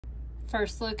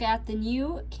First, look at the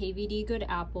new KVD Good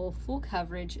Apple Full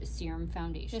Coverage Serum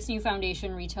Foundation. This new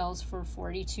foundation retails for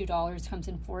 $42, comes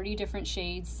in 40 different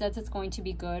shades, says it's going to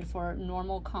be good for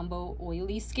normal combo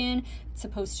oily skin. It's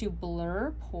supposed to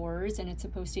blur pores, and it's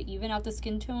supposed to even out the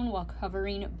skin tone while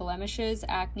covering blemishes,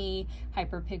 acne,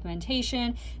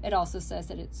 hyperpigmentation. It also says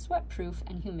that it's sweat proof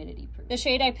and humidity proof. The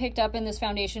shade I picked up in this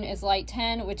foundation is Light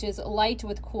 10, which is light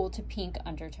with cool to pink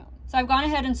undertone. So I've gone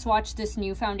ahead and swatched this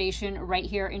new foundation right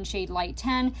here in shade Light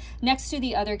 10 next to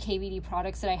the other KVD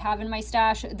products that I have in my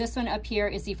stash. This one up here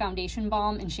is the foundation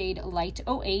balm in shade Light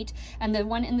 08, and the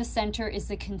one in the center is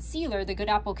the concealer, the Good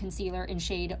Apple concealer in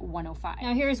shade 105.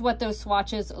 Now here's what those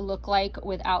swatches look like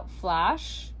without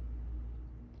flash.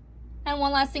 And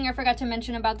one last thing I forgot to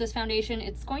mention about this foundation,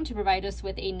 it's going to provide us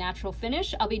with a natural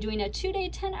finish. I'll be doing a 2-day,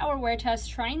 10-hour wear test,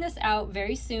 trying this out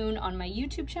very soon on my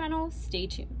YouTube channel. Stay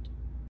tuned.